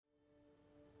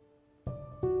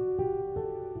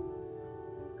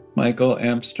Michael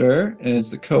Amster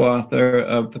is the co-author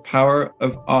of The Power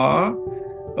of Awe,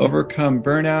 Overcome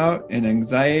Burnout and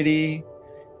Anxiety,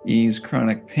 Ease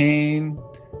Chronic Pain,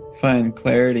 Find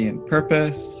Clarity and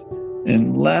Purpose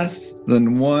in less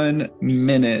than 1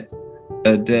 minute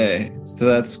a day. So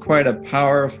that's quite a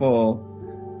powerful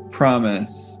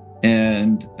promise.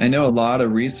 And I know a lot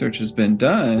of research has been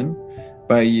done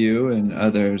by you and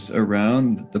others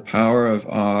around the power of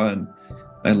awe. And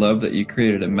I love that you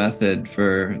created a method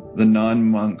for the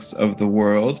non-monks of the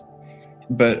world.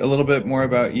 But a little bit more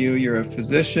about you. You're a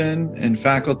physician and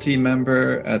faculty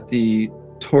member at the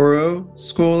Toro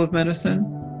School of Medicine.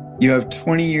 You have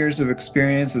 20 years of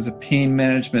experience as a pain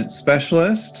management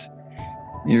specialist.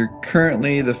 You're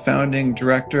currently the founding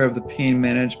director of the Pain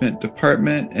Management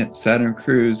Department at Santa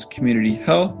Cruz Community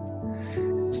Health,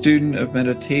 student of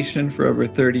meditation for over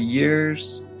 30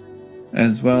 years,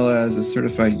 as well as a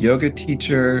certified yoga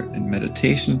teacher and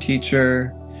meditation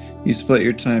teacher. You split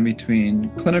your time between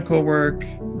clinical work,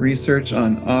 research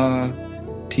on awe,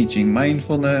 teaching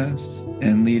mindfulness,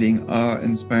 and leading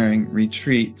awe-inspiring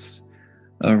retreats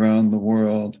around the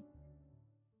world.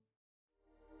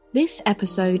 This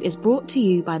episode is brought to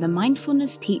you by the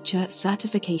Mindfulness Teacher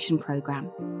Certification Program.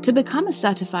 To become a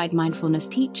certified mindfulness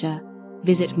teacher,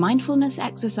 visit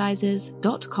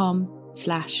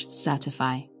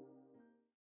mindfulnessexercises.com/certify.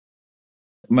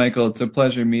 Michael, it's a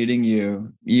pleasure meeting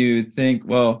you. You think,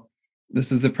 well,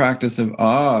 this is the practice of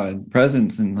awe and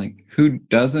presence, and like, who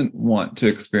doesn't want to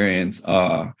experience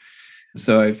awe?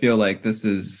 So I feel like this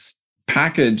is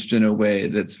packaged in a way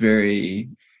that's very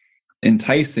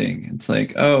enticing. It's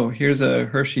like, oh, here's a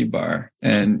Hershey bar.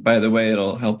 And by the way,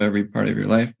 it'll help every part of your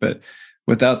life, but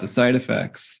without the side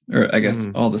effects, or I guess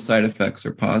all the side effects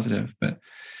are positive, but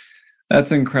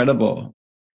that's incredible.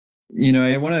 You know,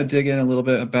 I want to dig in a little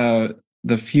bit about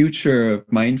the future of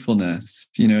mindfulness.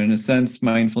 You know, in a sense,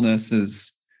 mindfulness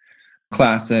is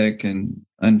classic and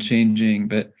unchanging,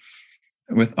 but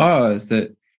with awe is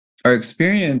that our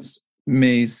experience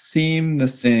may seem the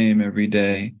same every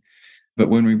day, but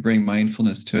when we bring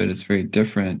mindfulness to it, it's very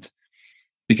different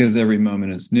because every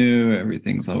moment is new,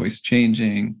 everything's always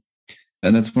changing.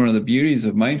 And that's one of the beauties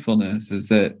of mindfulness, is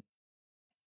that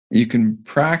you can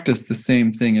practice the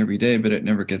same thing every day, but it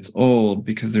never gets old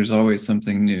because there's always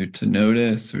something new to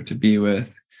notice or to be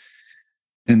with.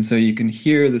 And so you can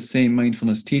hear the same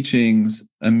mindfulness teachings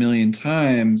a million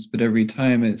times, but every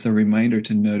time it's a reminder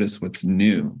to notice what's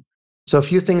new. So a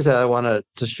few things that I wanted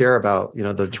to share about,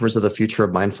 the tours of the future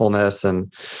of mindfulness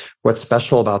and what's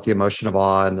special about the emotion of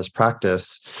awe in this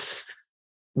practice.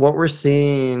 What we're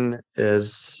seeing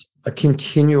is a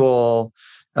continual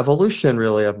evolution,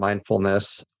 really, of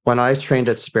mindfulness. When I trained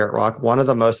at Spirit Rock, one of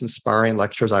the most inspiring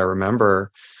lectures I remember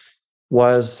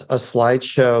was a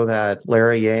slideshow that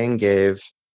Larry Yang gave,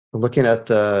 looking at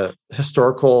the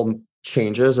historical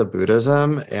changes of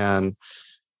Buddhism and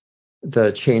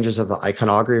the changes of the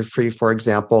iconography, for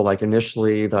example. Like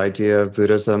initially, the idea of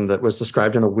Buddhism that was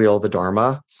described in the Wheel of the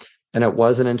Dharma. And it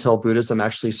wasn't until Buddhism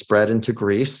actually spread into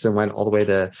Greece and went all the way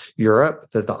to Europe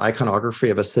that the iconography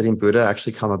of a sitting Buddha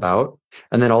actually come about.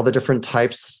 And then all the different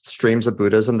streams of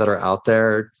Buddhism that are out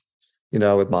there,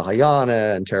 with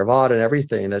Mahayana and Theravada and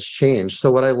everything that's changed.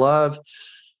 So what I love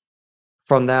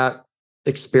from that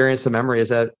experience and memory is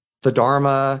that the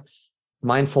Dharma,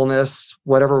 mindfulness,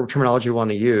 whatever terminology you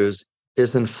want to use,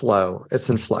 is in flow. It's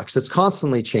in flux. It's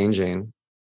constantly changing.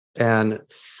 And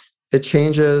it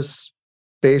changes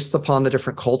based upon the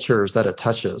different cultures that it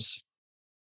touches.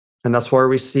 And that's where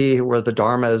we see where the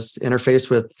Dharma is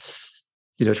interfaced with,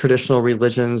 traditional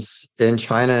religions in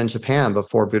China and Japan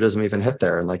before Buddhism even hit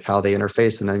there, and like how they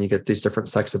interface. And then you get these different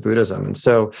sects of Buddhism. And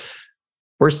so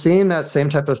we're seeing that same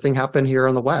type of thing happen here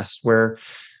in the West, where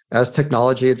as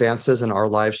technology advances and our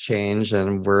lives change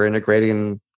and we're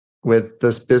integrating with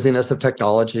this busyness of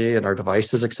technology and our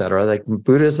devices, et cetera, like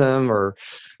Buddhism or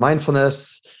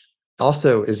mindfulness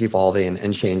also is evolving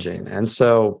and changing. And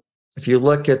so if you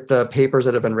look at the papers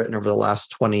that have been written over the last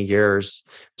 20 years,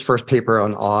 the first paper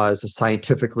on awe as a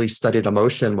scientifically studied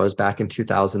emotion was back in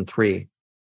 2003.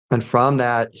 And from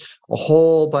that, a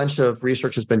whole bunch of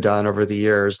research has been done over the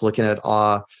years looking at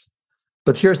awe.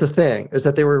 But here's the thing, is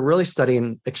that they were really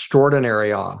studying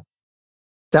extraordinary awe.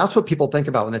 That's what people think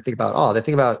about when they think about awe. They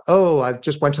think about, oh, I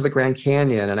just went to the Grand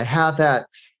Canyon and I had that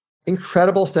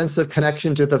incredible sense of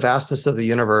connection to the vastness of the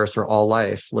universe or all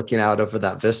life, looking out over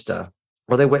that vista.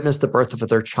 Or they witness the birth of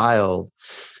their child,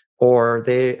 or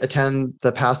they attend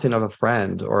the passing of a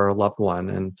friend or a loved one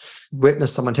and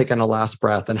witness someone taking a last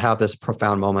breath and have this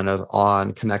profound moment of awe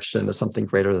and connection to something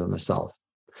greater than the self.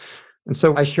 And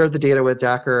so I shared the data with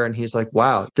Dacker, and he's like,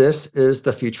 wow, this is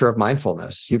the future of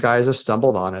mindfulness. You guys have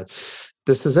stumbled on it.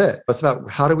 This is it. It's about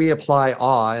how do we apply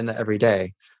awe in the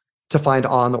everyday to find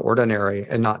awe in the ordinary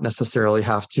and not necessarily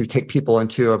have to take people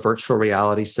into a virtual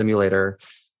reality simulator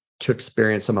to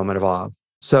experience a moment of awe.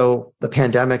 So the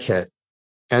pandemic hit.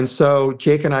 And so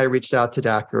Jake and I reached out to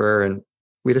Dacker, and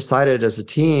we decided as a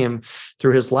team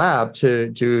through his lab to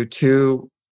do 2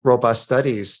 robust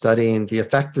studies studying the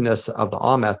effectiveness of the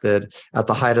awe method at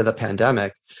the height of the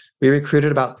pandemic. We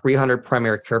recruited about 300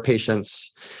 primary care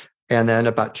patients and then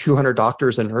about 200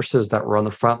 doctors and nurses that were on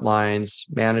the front lines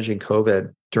managing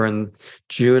COVID during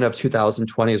June of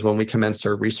 2020 is when we commenced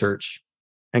our research.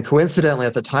 And coincidentally,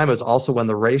 at the time, it was also when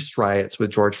the race riots with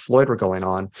George Floyd were going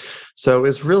on. So it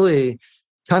was really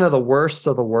kind of the worst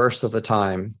of the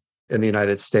time in the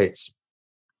United States.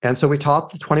 And so we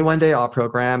taught the 21-day awe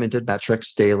program and did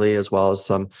metrics daily, as well as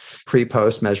some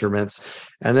pre-post measurements.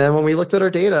 And then when we looked at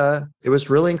our data, it was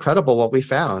really incredible what we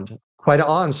found. Quite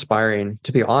awe-inspiring,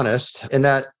 to be honest, in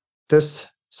that this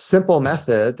simple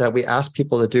method that we asked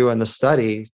people to do in the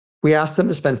study, we asked them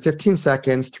to spend 15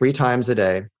 seconds 3 times a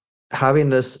day, having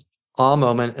this awe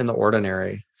moment in the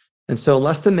ordinary. And so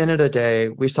less than a minute a day,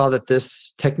 we saw that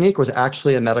this technique was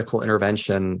actually a medical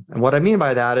intervention. And what I mean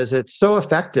by that is it's so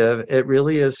effective, it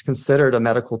really is considered a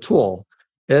medical tool.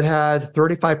 It had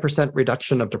 35%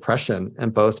 reduction of depression in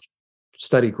both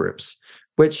study groups,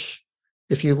 which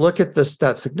if you look at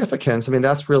that significance, I mean,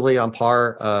 that's really on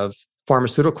par of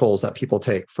pharmaceuticals that people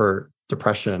take for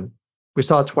depression. We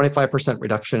saw a 25%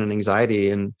 reduction in anxiety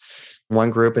in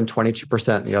one group and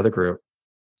 22% in the other group.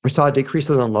 We saw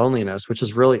decreases in loneliness, which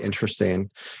is really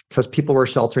interesting because people were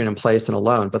sheltering in place and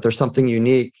alone. But there's something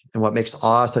unique, and what makes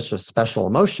awe such a special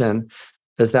emotion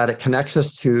is that it connects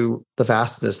us to the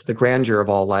vastness, the grandeur of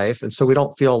all life. And so we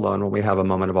don't feel alone when we have a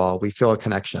moment of awe. We feel a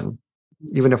connection.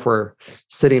 Even if we're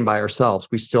sitting by ourselves,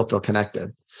 we still feel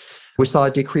connected. We saw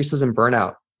decreases in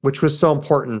burnout, which was so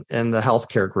important in the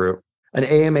healthcare group. An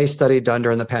AMA study done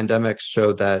during the pandemic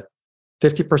showed that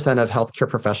 50% of healthcare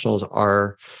professionals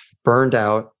are burned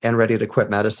out and ready to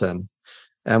quit medicine.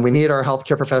 And we need our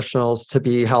healthcare professionals to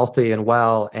be healthy and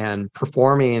well and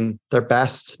performing their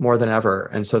best more than ever.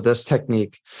 And so this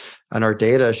technique and our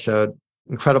data showed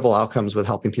incredible outcomes with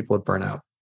helping people with burnout.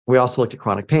 We also looked at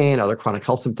chronic pain, other chronic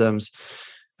health symptoms,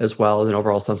 as well as an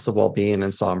overall sense of well-being,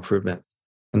 and saw improvement.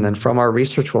 And then from our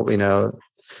research, what we know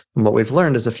and what we've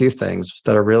learned is a few things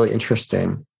that are really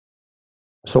interesting.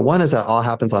 So one is that awe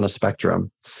happens on a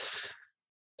spectrum.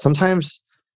 Sometimes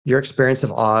your experience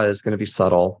of awe is going to be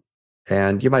subtle,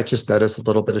 and you might just notice a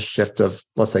little bit of shift of,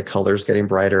 let's say, colors getting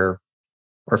brighter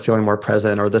or feeling more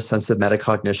present, or this sense of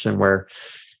metacognition where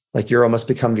like you're almost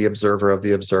become the observer of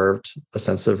the observed, a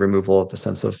sense of removal of the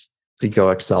sense of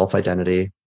egoic self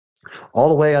identity, all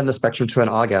the way on the spectrum to an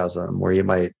orgasm where you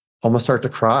might almost start to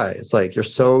cry. It's like you're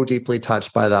so deeply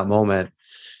touched by that moment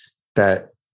that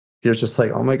you're just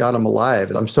like, oh my God, I'm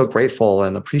alive. I'm so grateful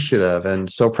and appreciative and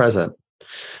so present.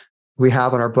 We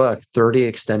have in our book 30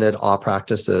 extended awe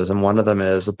practices, and one of them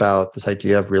is about this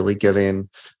idea of really giving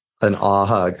an awe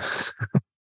hug.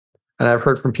 And I've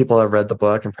heard from people that have read the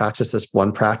book and practiced this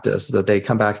one practice that they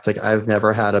come back, it's like, I've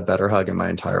never had a better hug in my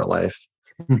entire life.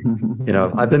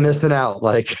 I've been missing out.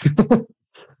 Like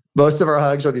most of our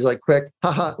hugs are these like quick,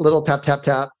 haha, little tap, tap,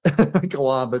 tap, go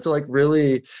on. But to like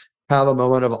really have a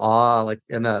moment of awe, like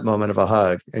in that moment of a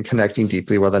hug and connecting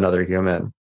deeply with another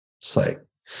human, it's like,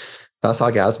 that's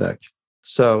orgasmic.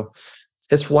 So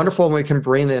it's wonderful when we can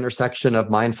bring the intersection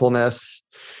of mindfulness,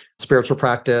 spiritual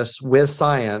practice with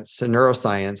science and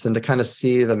neuroscience, and to kind of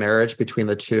see the marriage between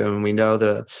the two. And we know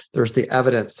that there's the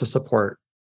evidence to support,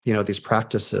 these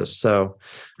practices. So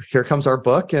here comes our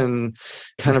book, and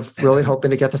kind of really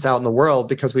hoping to get this out in the world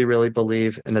because we really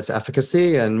believe in its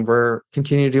efficacy, and we're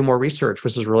continuing to do more research,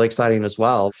 which is really exciting as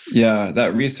well. Yeah,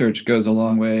 that research goes a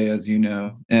long way, as you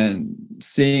know, and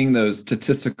seeing those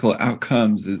statistical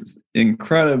outcomes is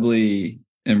incredibly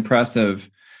impressive.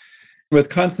 With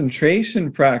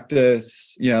concentration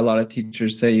practice, a lot of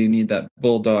teachers say you need that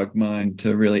bulldog mind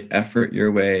to really effort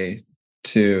your way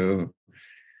to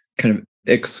kind of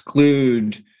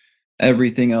exclude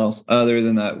everything else other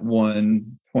than that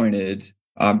one pointed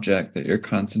object that you're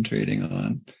concentrating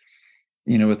on.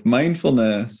 With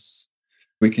mindfulness,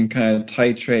 we can kind of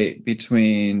titrate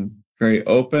between very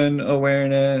open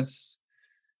awareness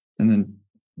and then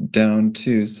down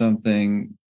to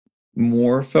something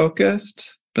more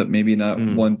focused, but maybe not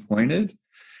one-pointed.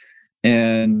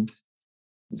 And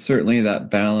certainly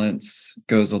that balance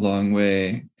goes a long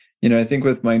way. I think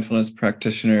with mindfulness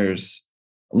practitioners,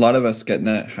 a lot of us get in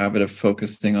that habit of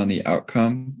focusing on the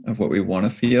outcome of what we want to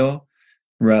feel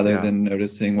rather Yeah. than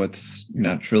noticing what's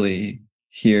naturally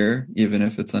here, even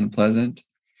if it's unpleasant.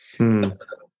 Hmm.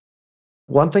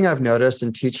 One thing I've noticed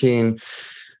in teaching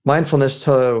mindfulness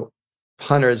to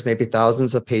hundreds, maybe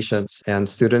thousands of patients and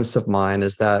students of mine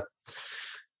is that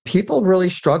people really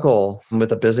struggle with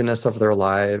the busyness of their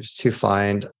lives to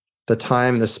find the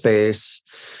time, the space,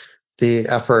 the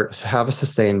effort to have a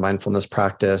sustained mindfulness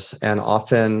practice. And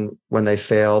often when they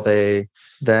fail,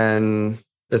 then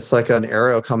it's like an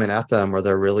arrow coming at them where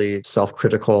they're really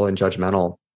self-critical and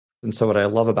judgmental. And so what I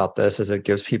love about this is it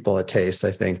gives people a taste,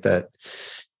 I think, that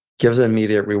gives an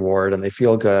immediate reward and they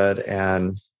feel good.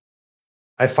 And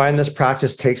I find this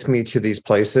practice takes me to these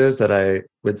places that I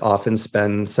would often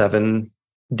spend 7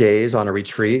 days on a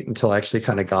retreat until I actually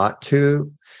kind of got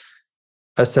to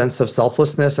a sense of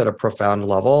selflessness at a profound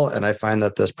level. And I find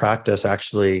that this practice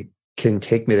actually can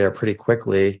take me there pretty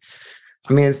quickly.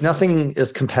 I mean, it's nothing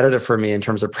is competitive for me in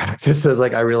terms of practices.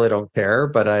 Like I really don't care,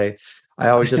 but I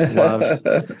always just love,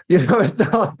 it's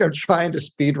not like I'm trying to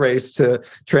speed race to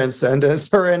transcendence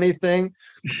or anything.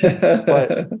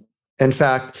 But in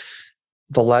fact,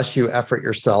 the less you effort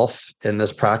yourself in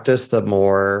this practice, the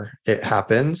more it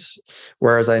happens.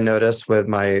 Whereas I noticed with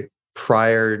my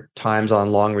prior times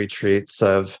on long retreats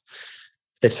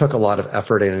it took a lot of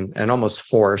effort and almost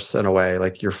force in a way,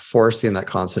 like you're forcing that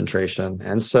concentration.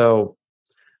 And so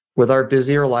with our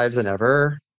busier lives than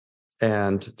ever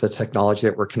and the technology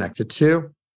that we're connected to,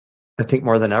 I think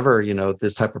more than ever,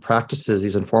 this type of practices,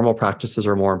 these informal practices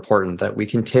are more important, that we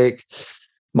can take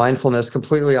mindfulness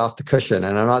completely off the cushion.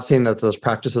 And I'm not saying that those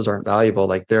practices aren't valuable.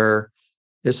 Like there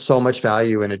is so much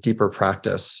value in a deeper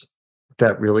practice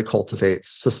that really cultivates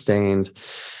sustained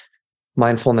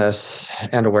mindfulness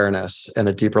and awareness at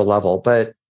a deeper level.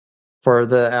 But for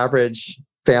the average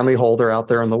family holder out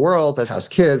there in the world that has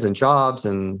kids and jobs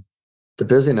and the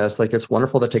busyness, like it's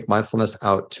wonderful to take mindfulness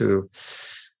out to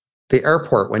the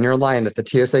airport when you're in line at the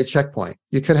TSA checkpoint.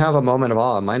 You can have a moment of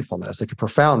awe and mindfulness, like a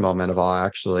profound moment of awe,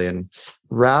 actually, and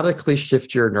radically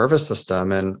shift your nervous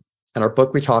system. And in our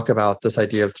book, we talk about this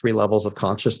idea of 3 levels of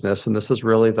consciousness. And this is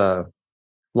really the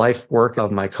life work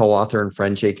of my co-author and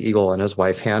friend, Jake Eagle, and his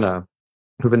wife, Hannah,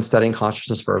 who've been studying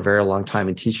consciousness for a very long time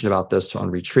and teaching about this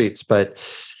on retreats. But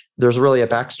there's really a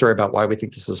backstory about why we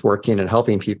think this is working and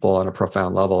helping people on a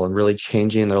profound level and really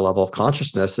changing their level of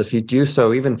consciousness. If you do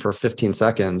so, even for 15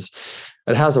 seconds,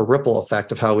 it has a ripple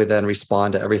effect of how we then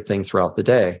respond to everything throughout the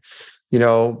day.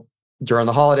 During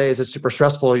the holidays, it's super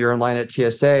stressful. You're in line at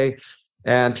TSA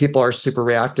and people are super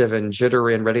reactive and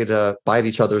jittery and ready to bite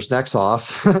each other's necks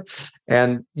off.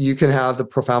 And you can have the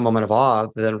profound moment of awe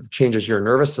that then changes your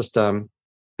nervous system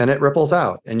and it ripples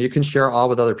out, and you can share awe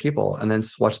with other people and then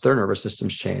watch their nervous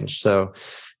systems change. So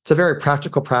it's a very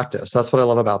practical practice. That's what I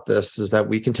love about this, is that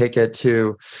we can take it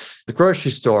to the grocery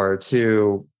store,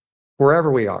 to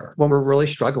wherever we are when we're really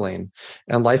struggling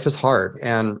and life is hard.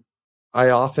 And I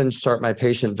often start my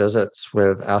patient visits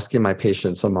with asking my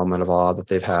patients a moment of awe that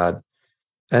they've had.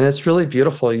 And it's really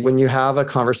beautiful. When you have a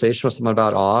conversation with someone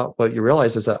about awe, what you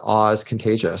realize is that awe is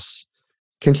contagious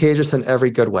in every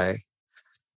good way.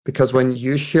 Because when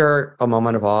you share a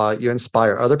moment of awe, you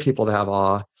inspire other people to have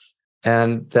awe.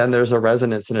 And then there's a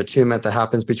resonance and attunement that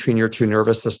happens between your 2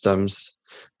 nervous systems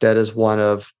that is one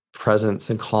of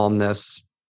presence and calmness,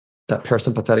 that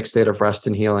parasympathetic state of rest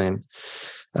and healing.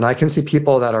 And I can see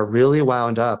people that are really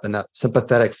wound up in that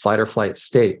sympathetic fight or flight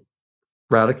state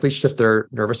radically shift their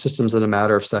nervous systems in a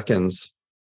matter of seconds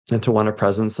into one of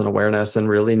presence and awareness, and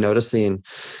really noticing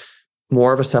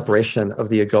more of a separation of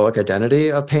the egoic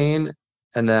identity of pain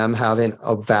and them having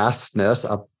a vastness,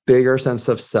 a bigger sense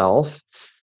of self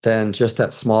than just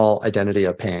that small identity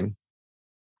of pain.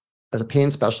 As a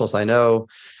pain specialist, I know,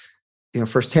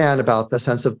 firsthand about the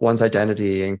sense of one's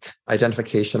identity and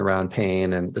identification around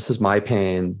pain. And this is my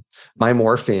pain, my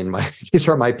morphine, these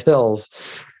are my pills.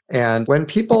 And when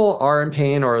people are in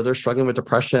pain or they're struggling with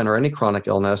depression or any chronic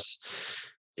illness,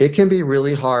 it can be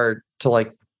really hard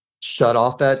to shut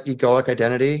off that egoic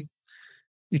identity.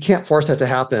 You can't force that to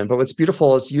happen. But what's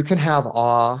beautiful is you can have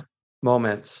awe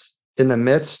moments in the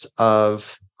midst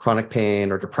of chronic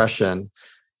pain or depression.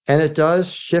 And it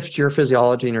does shift your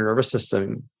physiology and your nervous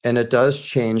system. And it does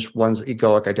change one's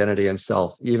egoic identity and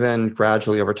self, even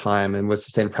gradually over time. And with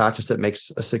sustained practice, it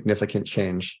makes a significant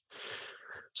change.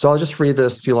 So I'll just read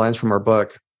this few lines from our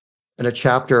book in a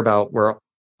chapter about we're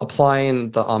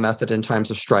applying the awe method in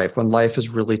times of strife when life is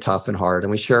really tough and hard.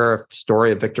 And we share a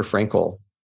story of Viktor Frankl,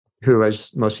 who,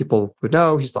 as most people would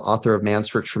know, he's the author of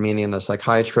Man's Search for Meaning, and a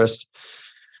psychiatrist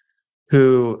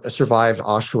who survived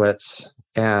Auschwitz.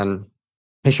 And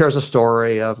he shares a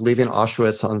story of leaving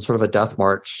Auschwitz on sort of a death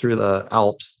march through the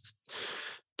Alps,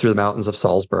 through the mountains of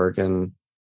Salzburg. And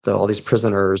all these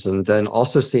prisoners, and then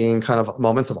also seeing kind of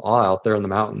moments of awe out there in the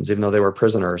mountains, even though they were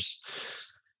prisoners.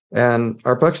 And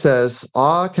our book says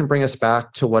awe can bring us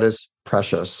back to what is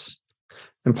precious,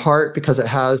 in part because it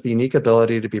has the unique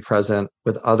ability to be present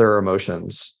with other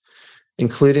emotions,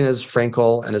 including as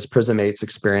Frankel and his prison mates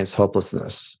experience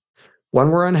hopelessness. When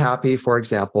we're unhappy, for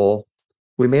example,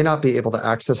 we may not be able to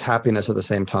access happiness at the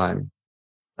same time.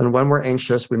 And when we're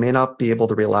anxious, we may not be able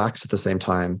to relax at the same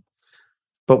time.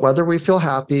 But whether we feel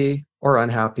happy or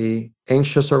unhappy,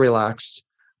 anxious or relaxed,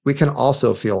 we can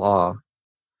also feel awe.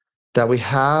 That we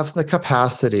have the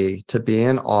capacity to be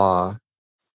in awe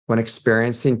when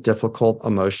experiencing difficult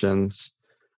emotions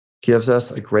gives us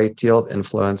a great deal of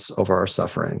influence over our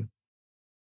suffering.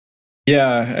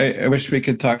 Yeah, I wish we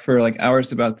could talk for like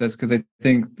hours about this, because I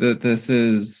think that this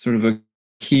is sort of a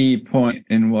key point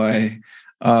in why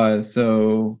is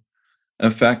so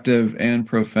effective and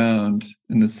profound,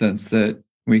 in the sense that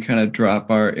we kind of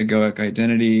drop our egoic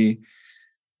identity.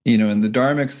 In the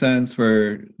Dharmic sense,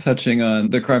 we're touching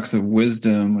on the crux of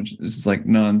wisdom, which is like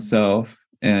non-self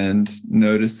and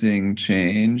noticing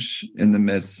change in the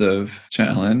midst of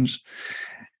challenge.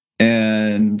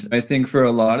 And I think for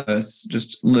a lot of us,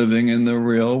 just living in the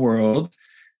real world,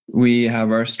 we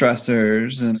have our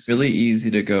stressors, and it's really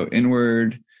easy to go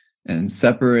inward and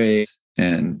separate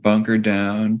and bunker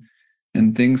down,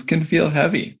 and things can feel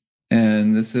heavy.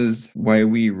 And this is why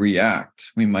we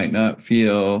react. We might not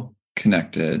feel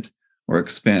connected or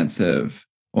expansive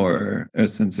or a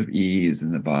sense of ease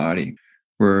in the body.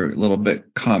 We're a little bit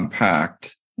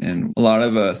compact. And a lot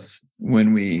of us,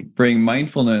 when we bring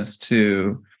mindfulness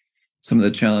to some of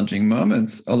the challenging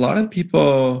moments, a lot of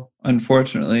people,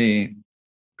 unfortunately,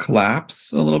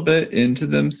 collapse a little bit into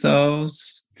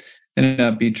themselves, and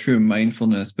not be true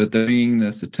mindfulness, but they're bringing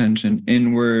this attention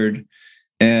inward.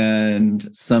 And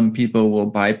some people will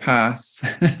bypass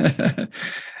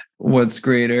what's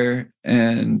greater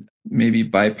and maybe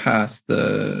bypass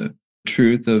the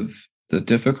truth of the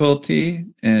difficulty,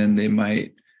 and they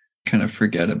might kind of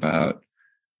forget about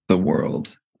the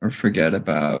world or forget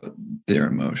about their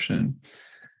emotion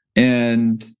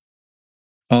and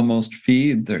almost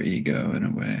feed their ego in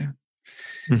a way.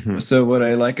 Mm-hmm. So what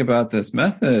I like about this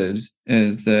method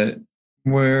is that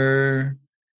we're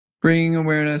bringing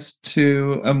awareness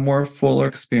to a more fuller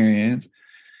experience,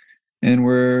 and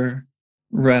we're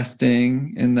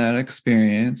resting in that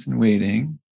experience and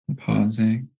waiting and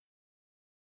pausing.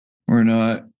 We're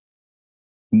not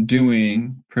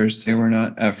doing per se, we're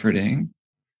not efforting.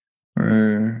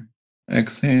 We're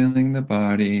exhaling the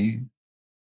body,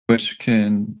 which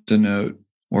can denote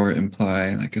or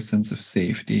imply like a sense of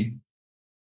safety,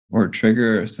 or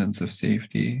trigger a sense of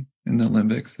safety in the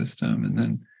limbic system, and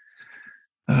then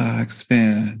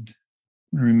expand.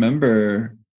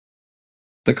 Remember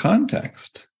the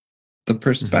context, the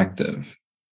perspective.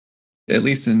 Mm-hmm. At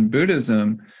least in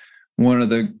Buddhism, one of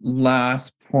the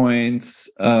last points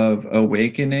of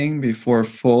awakening before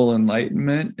full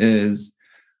enlightenment is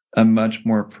a much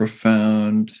more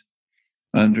profound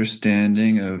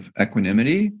understanding of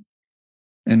equanimity.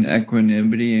 And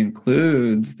equanimity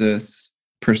includes this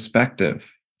perspective,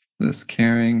 this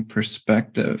caring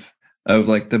perspective of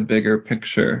like the bigger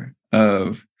picture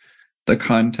of the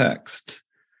context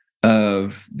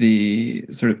of the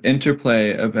sort of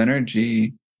interplay of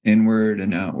energy inward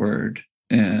and outward,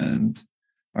 and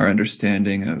our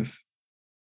understanding of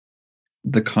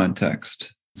the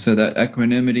context. So that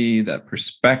equanimity, that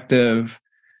perspective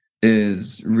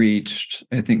is reached,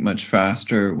 I think, much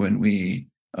faster when we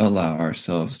allow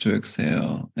ourselves to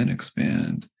exhale and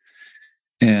expand.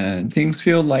 And things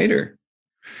feel lighter.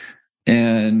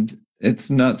 And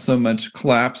it's not so much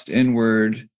collapsed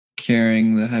inward,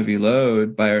 carrying the heavy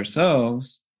load by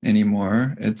ourselves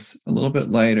anymore. It's a little bit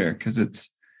lighter because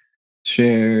it's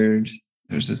shared.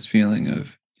 There's this feeling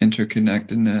of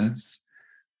interconnectedness,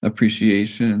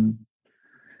 appreciation,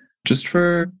 just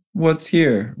for what's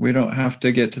here. We don't have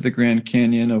to get to the Grand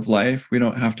Canyon of life. We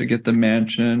don't have to get the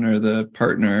mansion or the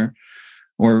partner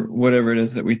or whatever it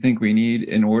is that we think we need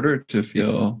in order to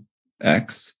feel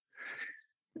X.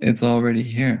 It's already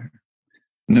here.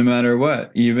 No matter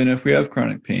what, even if we have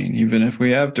chronic pain, even if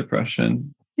we have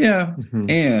depression,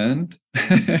 and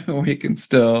we can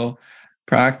still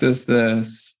practice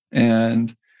this.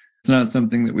 And it's not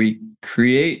something that we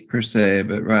create per se,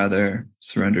 but rather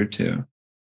surrender to.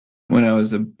 When I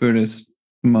was a Buddhist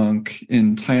monk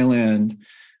in Thailand,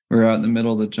 we were out in the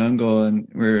middle of the jungle and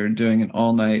we were doing an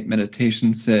all-night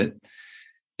meditation sit.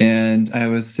 And I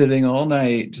was sitting all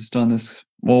night just on this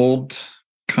old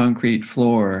concrete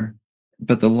floor.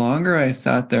 But the longer I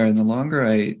sat there and the longer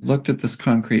I looked at this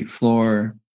concrete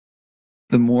floor,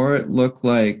 the more it looked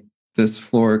like this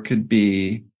floor could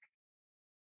be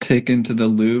taken to the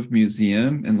Louvre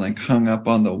Museum and like hung up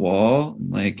on the wall.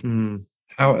 Like,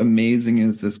 how amazing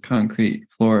is this concrete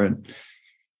floor? And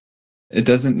it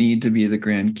doesn't need to be the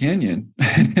Grand Canyon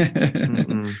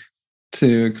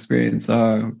to experience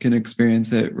awe. We can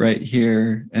experience it right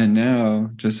here and now,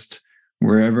 just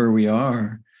wherever we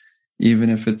are. Even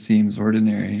if it seems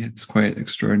ordinary, it's quite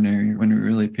extraordinary when we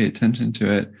really pay attention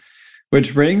to it.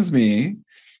 Which brings me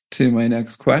to my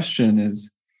next question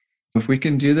is, if we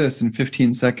can do this in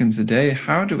 15 seconds a day,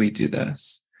 how do we do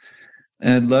this?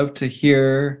 And I'd love to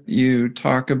hear you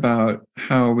talk about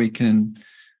how we can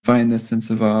find this sense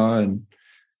of awe and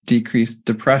decrease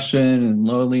depression and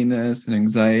loneliness and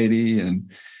anxiety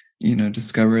and,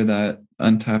 discover that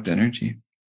untapped energy.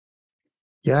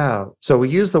 Yeah. So we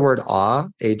use the word awe,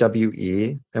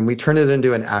 AWE, and we turn it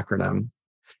into an acronym.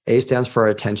 A stands for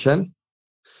attention.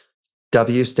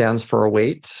 W stands for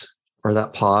await, or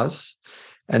that pause.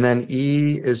 And then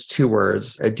E is two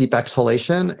words, a deep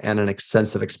exhalation and an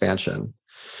extensive expansion.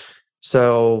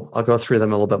 So I'll go through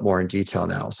them a little bit more in detail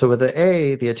now. So with the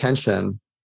A, the attention,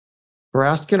 we're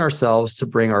asking ourselves to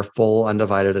bring our full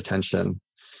undivided attention,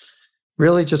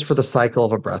 really just for the cycle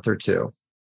of a breath or two.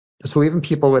 So even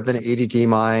people with an ADD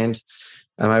mind,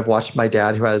 and I've watched my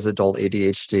dad who has adult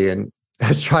ADHD and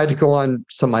has tried to go on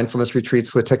some mindfulness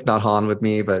retreats with Thich Nhat Hanh with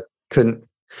me, but couldn't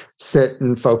sit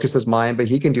and focus his mind, but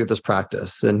he can do this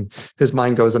practice and his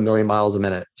mind goes a million miles a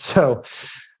minute. So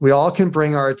we all can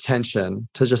bring our attention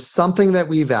to just something that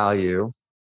we value,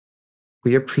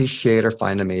 we appreciate or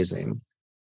find amazing.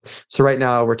 So right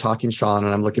now we're talking, Sean,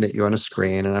 and I'm looking at you on a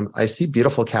screen and I see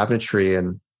beautiful cabinetry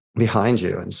and behind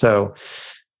you. And so,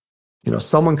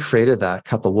 someone created that,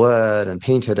 cut the wood and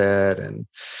painted it. And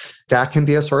that can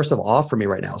be a source of awe for me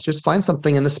right now. So just find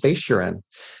something in the space you're in.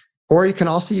 Or you can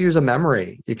also use a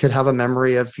memory. You could have a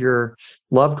memory of your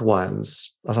loved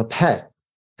ones, of a pet,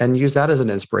 and use that as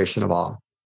an inspiration of awe.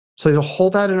 So you'll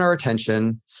hold that in our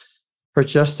attention for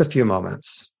just a few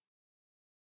moments.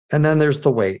 And then there's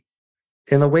the wait.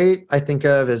 And the wait I think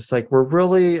of is like we're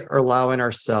really allowing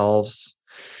ourselves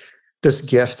this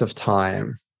gift of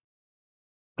time.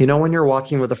 When you're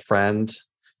walking with a friend,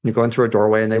 you're going through a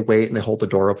doorway and they wait and they hold the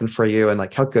door open for you and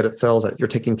like how good it feels that you're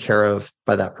taken care of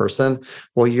by that person.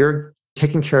 Well, you're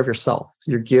taking care of yourself.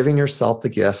 You're giving yourself the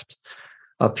gift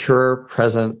of pure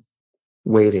present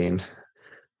waiting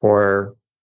for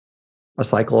a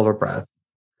cycle of a breath.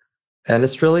 And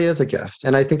it really is a gift.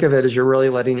 And I think of it as you're really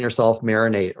letting yourself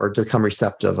marinate or become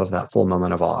receptive of that full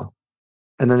moment of awe.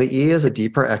 And then the E is a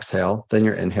deeper exhale than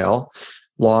your inhale.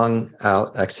 Long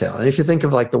out exhale. And if you think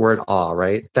of like the word awe,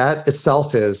 right? That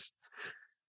itself is,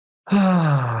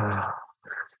 that's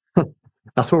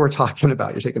what we're talking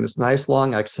about. You're taking this nice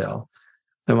long exhale.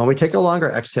 And when we take a longer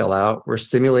exhale out, we're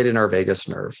stimulating our vagus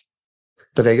nerve.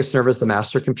 The vagus nerve is the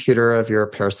master computer of your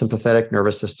parasympathetic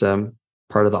nervous system,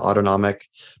 part of the autonomic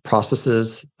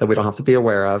processes that we don't have to be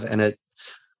aware of. And it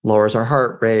lowers our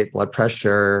heart rate, blood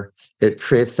pressure. It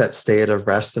creates that state of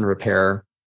rest and repair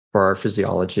for our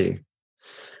physiology.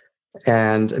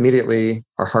 And immediately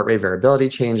our heart rate variability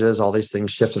changes, all these things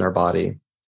shift in our body.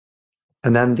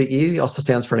 And then the E also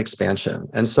stands for an expansion.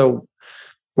 And so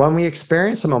when we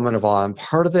experience a moment of awe, and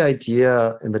part of the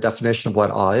idea in the definition of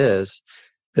what awe is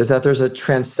that there's a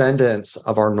transcendence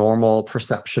of our normal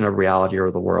perception of reality or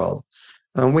the world.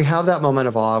 And when we have that moment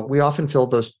of awe, we often feel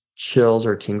those chills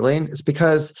or tingling. It's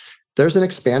because there's an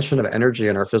expansion of energy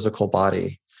in our physical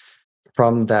body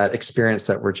from that experience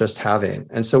that we're just having.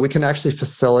 And so we can actually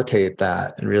facilitate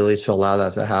that and really to allow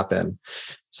that to happen.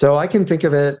 So I can think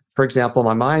of it, for example, in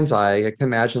my mind's eye, I can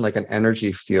imagine like an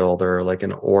energy field or like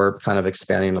an orb kind of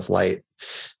expanding of light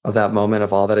of that moment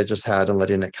of all that I just had and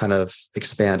letting it kind of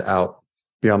expand out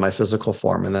beyond my physical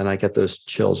form. And then I get those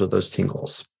chills or those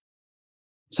tingles.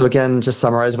 So again, just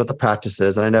summarize what the practice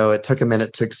is. And I know it took a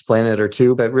minute to explain it or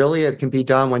two, but really it can be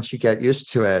done once you get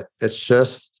used to it. It's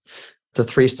just the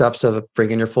 3 steps of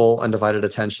bringing your full undivided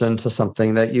attention to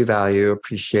something that you value,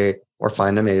 appreciate, or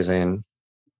find amazing.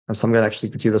 And so I'm going to actually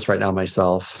do this right now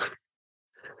myself.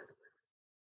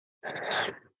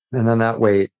 And then that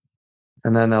wait.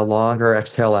 And then the longer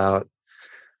exhale out.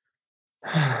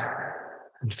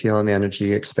 And feeling the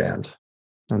energy expand.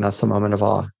 And that's the moment of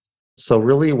awe. So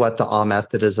really what the awe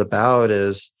method is about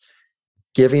is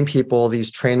giving people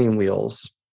these training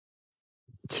wheels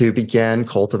to begin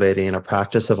cultivating a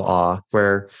practice of awe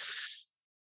where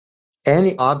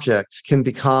any object can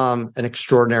become an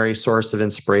extraordinary source of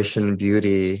inspiration and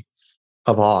beauty,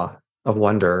 of awe, of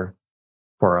wonder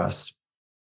for us.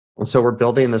 And so we're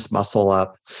building this muscle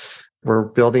up. We're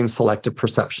building selective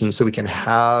perception so we can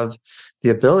have the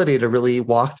ability to really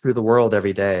walk through the world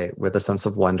every day with a sense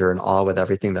of wonder and awe with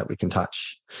everything that we can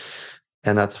touch.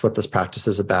 And that's what this practice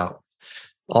is about.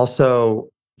 Also,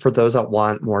 for those that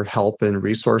want more help and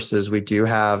resources, we do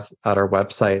have at our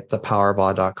website,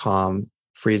 thepowerofawe.com,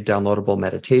 free downloadable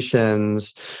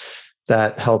meditations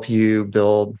that help you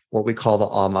build what we call the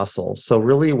awe muscles. So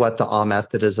really what the awe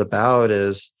method is about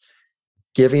is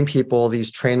giving people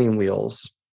these training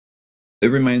wheels. It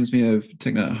reminds me of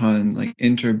Thich Nhat Hanh, like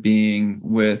interbeing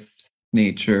with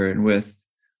nature and with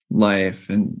life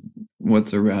and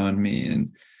what's around me.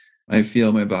 And I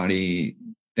feel my body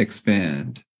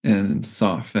expand and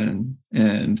soften.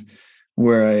 And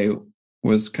where I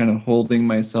was kind of holding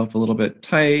myself a little bit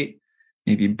tight,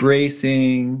 maybe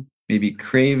bracing, maybe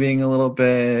craving a little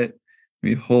bit,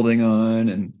 maybe holding on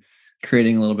and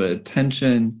creating a little bit of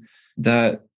tension,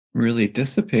 that really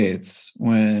dissipates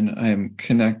when I'm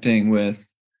connecting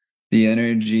with the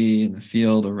energy and the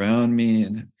field around me,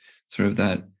 and sort of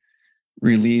that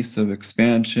release of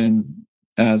expansion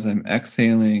as I'm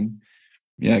exhaling.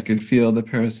 Yeah, I could feel the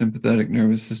parasympathetic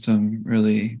nervous system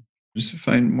really just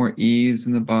find more ease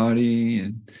in the body.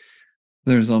 And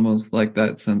there's almost like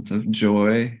that sense of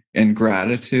joy and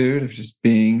gratitude of just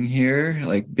being here,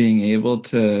 like being able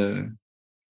to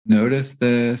notice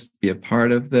this, be a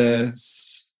part of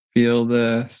this, feel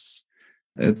this.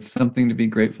 It's something to be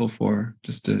grateful for,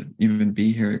 just to even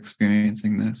be here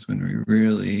experiencing this when we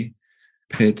really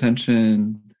pay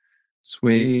attention,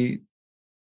 sway,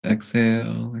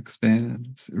 exhale, expand.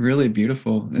 It's really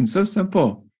beautiful and so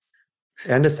simple.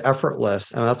 And it's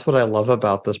effortless. And that's what I love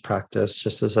about this practice,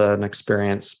 just as an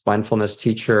experienced mindfulness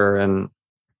teacher. And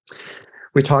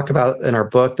we talk about in our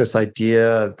book this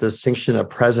idea of the distinction of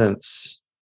presence,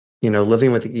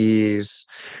 living with ease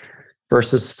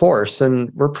versus force.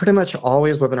 And we're pretty much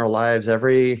always living our lives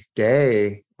every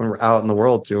day when we're out in the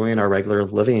world doing our regular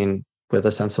living with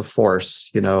a sense of force,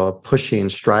 pushing,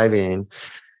 striving,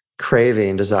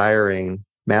 craving, desiring,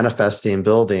 manifesting,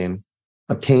 building,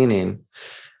 obtaining.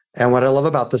 And what I love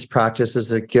about this practice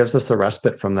is it gives us a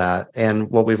respite from that. And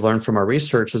what we've learned from our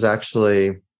research is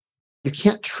actually you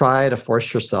can't try to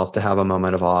force yourself to have a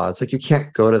moment of awe. It's like you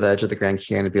can't go to the edge of the Grand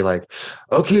Canyon and be like,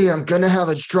 okay, I'm going to have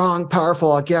a strong, powerful,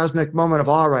 orgasmic moment of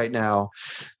awe right now.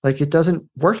 Like it doesn't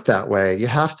work that way. You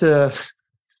have to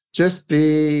just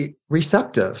be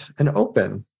receptive and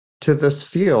open to this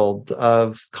field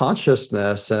of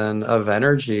consciousness and of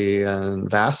energy and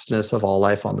vastness of all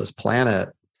life on this planet.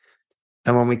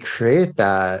 And when we create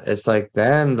that, it's like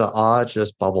then the awe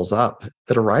just bubbles up.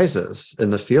 It arises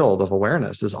in the field of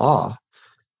awareness is awe.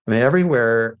 I mean,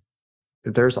 everywhere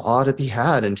there's awe to be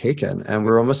had and taken, and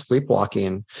we're almost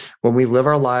sleepwalking. When we live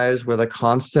our lives with a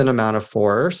constant amount of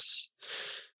force,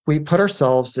 we put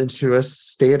ourselves into a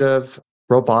state of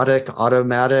robotic,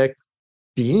 automatic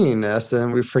beingness,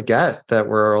 and we forget that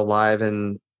we're alive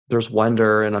and there's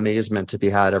wonder and amazement to be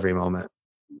had every moment.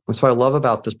 And so what I love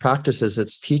about this practice is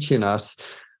it's teaching us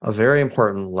a very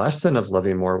important lesson of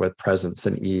living more with presence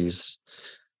and ease,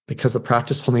 because the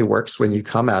practice only works when you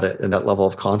come at it in that level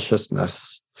of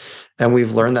consciousness. And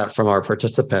we've learned that from our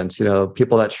participants.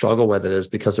 People that struggle with it is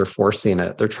because they're forcing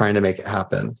it. They're trying to make it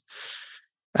happen.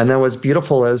 And then what's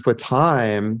beautiful is with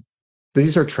time,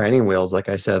 these are training wheels. Like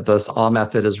I said, this awe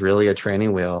method is really a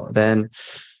training wheel. Then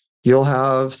you'll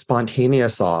have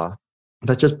spontaneous awe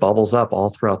that just bubbles up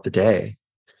all throughout the day.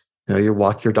 You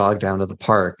walk your dog down to the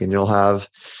park and you'll have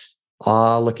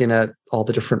awe looking at all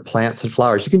the different plants and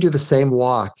flowers. You can do the same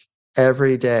walk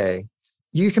every day.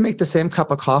 You can make the same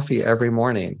cup of coffee every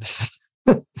morning.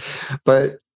 But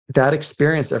that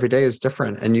experience every day is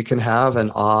different. And you can have an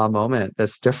awe moment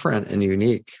that's different and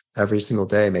unique every single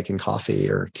day, making coffee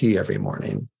or tea every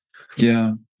morning.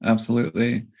 Yeah,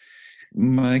 absolutely.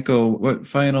 Michael, what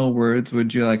final words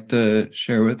would you like to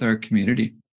share with our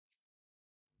community?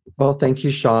 Well, thank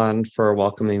you, Sean, for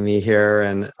welcoming me here.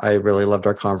 And I really loved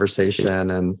our conversation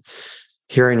and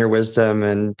hearing your wisdom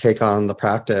and take on the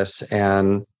practice.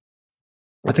 And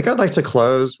I think I'd like to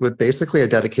close with basically a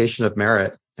dedication of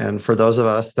merit. And for those of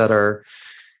us that are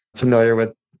familiar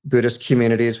with Buddhist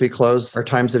communities, we close our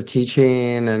times of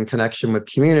teaching and connection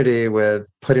with community with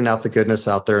putting out the goodness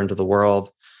out there into the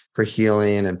world for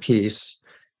healing and peace.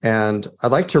 And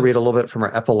I'd like to read a little bit from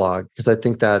our epilogue, because I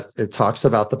think that it talks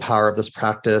about the power of this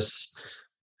practice.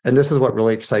 And this is what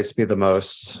really excites me the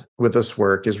most with this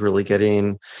work, is really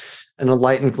getting an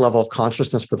enlightened level of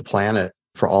consciousness for the planet,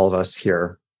 for all of us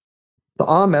here. The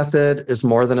awe method is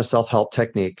more than a self-help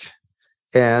technique,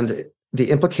 and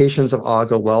the implications of awe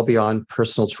go well beyond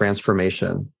personal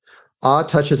transformation. Awe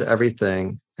touches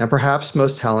everything, and perhaps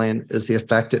most telling is the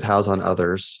effect it has on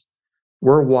others.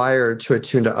 We're wired to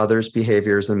attune to others'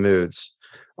 behaviors and moods.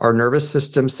 Our nervous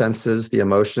system senses the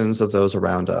emotions of those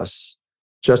around us.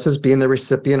 Just as being the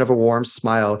recipient of a warm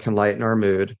smile can lighten our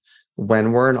mood,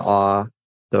 when we're in awe,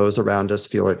 those around us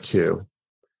feel it too.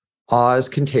 Awe is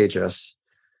contagious.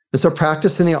 And so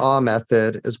practicing the awe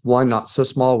method is one not so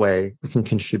small way we can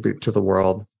contribute to the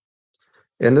world.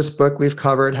 In this book, we've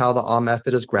covered how the awe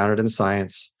method is grounded in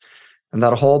science, and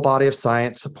that a whole body of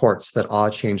science supports that awe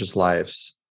changes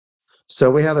lives. So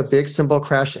we have a big symbol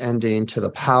crash ending to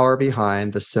the power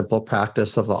behind the simple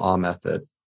practice of the awe method.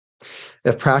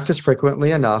 If practiced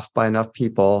frequently enough by enough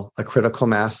people, a critical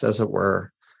mass as it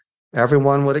were,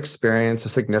 everyone would experience a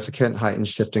significant heightened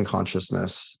shift in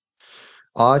consciousness.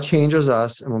 Awe changes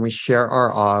us, and when we share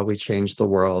our awe, we change the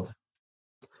world.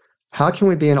 How can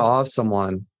we be in awe of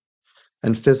someone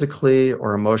and physically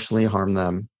or emotionally harm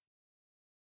them?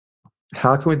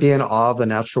 How can we be in awe of the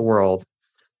natural world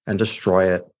and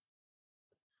destroy it?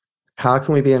 How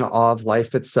can we be in awe of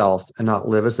life itself and not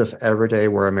live as if every day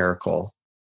were a miracle?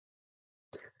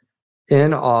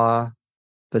 In awe,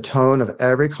 the tone of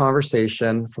every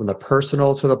conversation, from the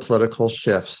personal to the political,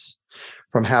 shifts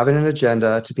from having an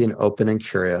agenda to being open and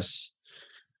curious.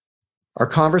 Our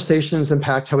conversations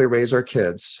impact how we raise our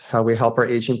kids, how we help our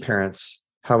aging parents,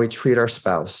 how we treat our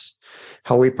spouse,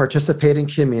 how we participate in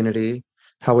community,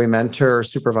 how we mentor or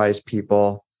supervise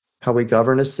people, how we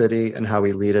govern a city, and how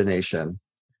we lead a nation.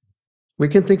 We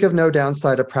can think of no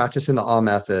downside of practicing the awe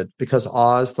method because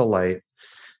awe is the light,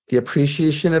 the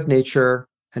appreciation of nature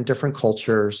and different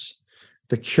cultures,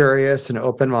 the curious and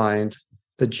open mind,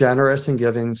 the generous and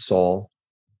giving soul,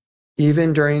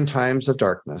 even during times of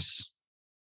darkness.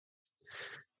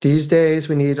 These days,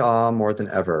 we need awe more than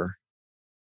ever.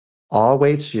 Awe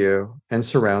awaits you and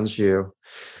surrounds you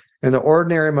in the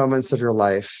ordinary moments of your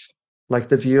life, like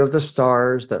the view of the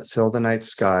stars that fill the night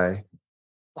sky.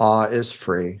 Awe is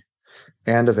free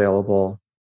and available.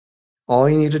 All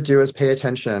you need to do is pay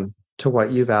attention to what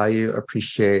you value,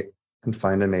 appreciate, and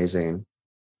find amazing.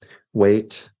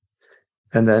 Wait,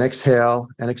 and then exhale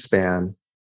and expand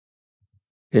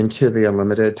into the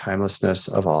unlimited timelessness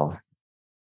of all.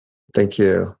 Thank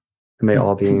you. And may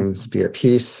all beings be at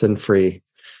peace and free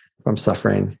from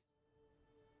suffering.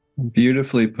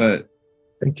 Beautifully put.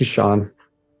 Thank you, Sean.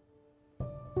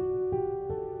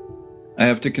 I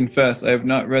have to confess, I have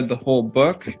not read the whole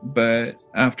book, but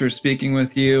after speaking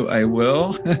with you, I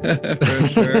will, for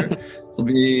sure. This will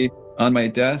be on my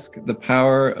desk. The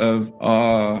Power of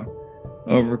Awe,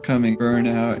 Overcoming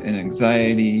Burnout and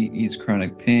Anxiety, Ease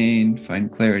Chronic Pain,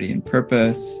 Find Clarity and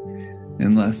Purpose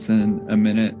in less than a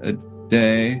minute a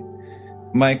day.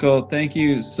 Michael, thank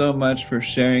you so much for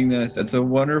sharing this. It's a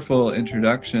wonderful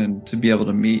introduction to be able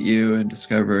to meet you and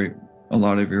discover a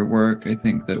lot of your work. I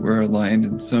think that we're aligned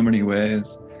in so many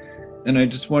ways. And I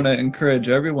just want to encourage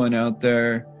everyone out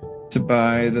there to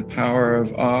buy The Power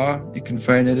of Awe. You can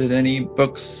find it at any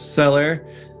bookseller.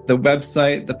 The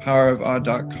website,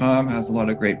 thepowerofawe.com, has a lot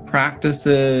of great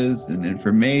practices and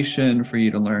information for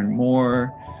you to learn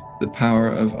more.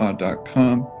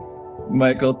 Thepowerofawe.com.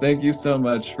 Michael, thank you so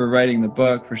much for writing the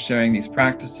book, for sharing these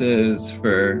practices,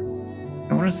 for,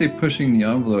 I want to say pushing the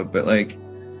envelope, but like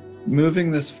moving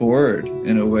this forward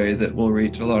in a way that will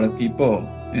reach a lot of people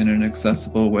in an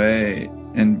accessible way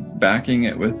and backing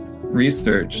it with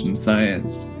research and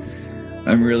science.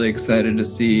 I'm really excited to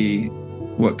see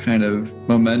what kind of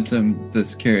momentum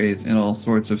this carries in all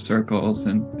sorts of circles,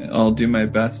 and I'll do my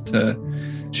best to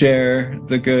share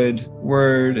the good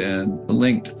word and the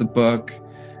link to the book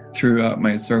throughout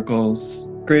my circles.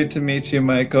 Great to meet you,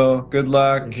 Michael. Good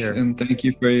luck, and thank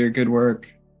you for your good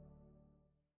work.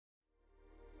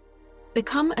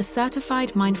 Become a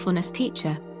certified mindfulness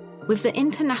teacher with the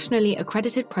internationally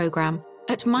accredited program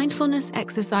at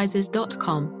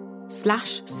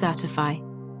mindfulnessexercises.com/certify.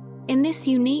 In this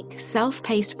unique,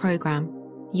 self-paced program,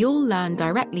 you'll learn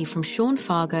directly from Sean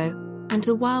Fargo and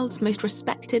the world's most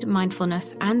respected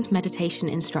mindfulness and meditation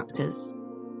instructors.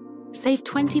 Save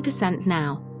 20%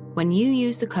 now when you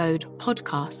use the code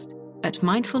PODCAST at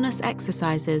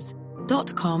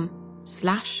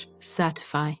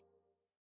mindfulnessexercises.com/certify.